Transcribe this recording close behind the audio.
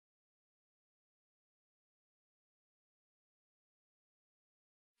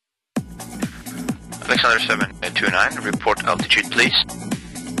Alexander 729, report altitude please.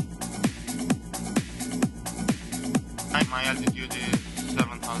 My altitude is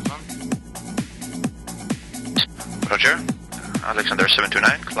 7,000. Roger. Alexander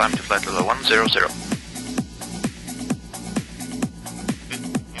 729, climb to flight level 100.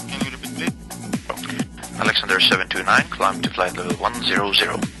 Can you repeat please? Alexander 729, climb to flight level 100.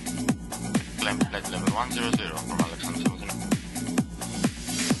 Climb to flight level 100 from Alexander 729.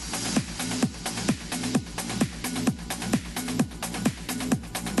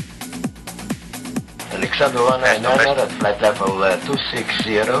 Alexander 199 at flight level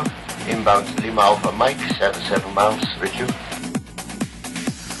 260, inbound Lima Alpha Mike, 77 miles, with you.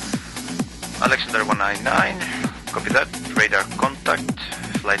 Alexander 199, copy that, radar contact,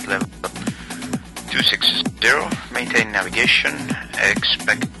 flight level 260, maintain navigation,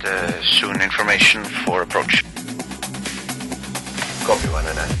 expect soon information for approach. Copy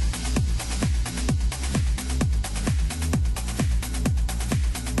 199.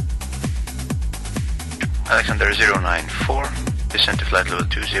 Alexander 094, descend to flight level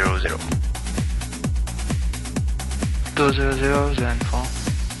 200. 200, then 4.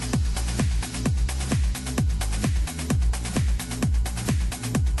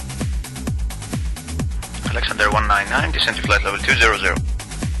 Alexander 199, descend to flight level 200.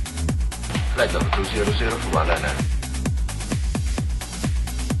 Flight level 200 for 199.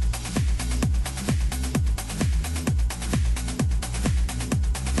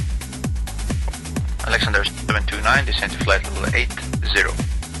 Alexander 729, descend to flight level 80.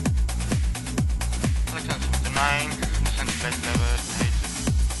 Alexander 729, descend to flight level 80.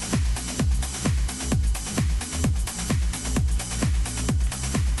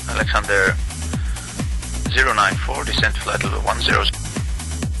 Alexander 094, descend to flight level 100.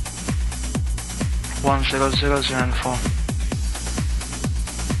 100, 4.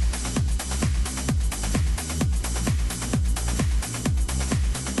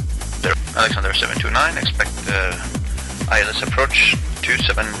 Alexander 729, expect ILS approach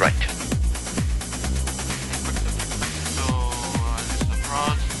 27 right. So, ILS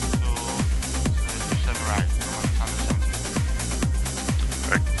approach to 27 right from Alexander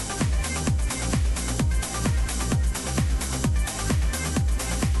 729. Right.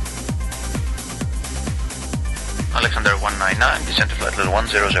 Alexander 199, descend to flight level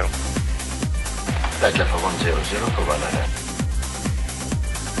 100. Flight level 100 for 199.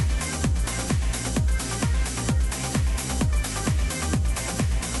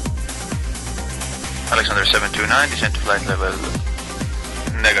 Alexander 729, descend to flight level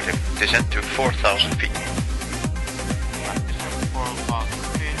negative, descend to 4,000 feet. Descend to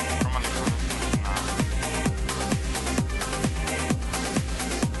 4,000 feet from Alexander 729.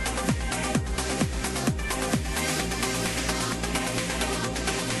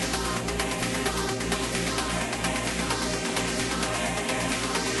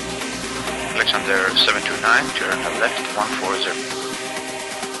 Alexander 729, turn left 140.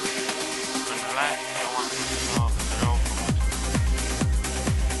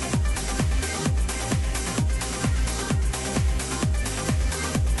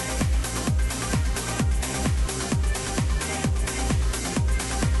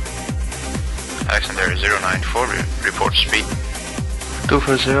 Alexander 094, report speed.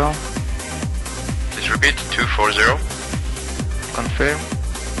 240, Please repeat, 240. confirm.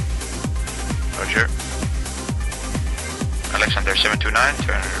 Roger. Alexander 729,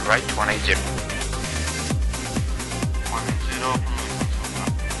 turn right 180. 180 from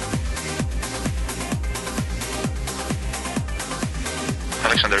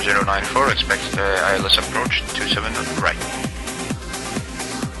Alexander 729. Alexander 094, expect ILS approach 27 right.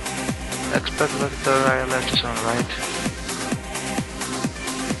 Expect vector ILS is on right.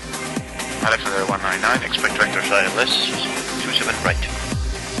 Alexander 199, expect vector ILS 27 right.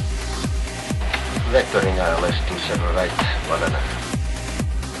 Vectoring ILS 27 right, 199.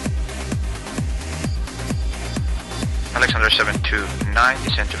 Alexander 729,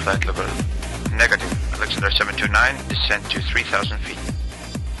 descend to flight level negative. Alexander 729, descend to 3,000 feet.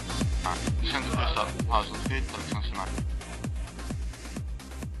 Descend to 3,000 feet, Alexander 729.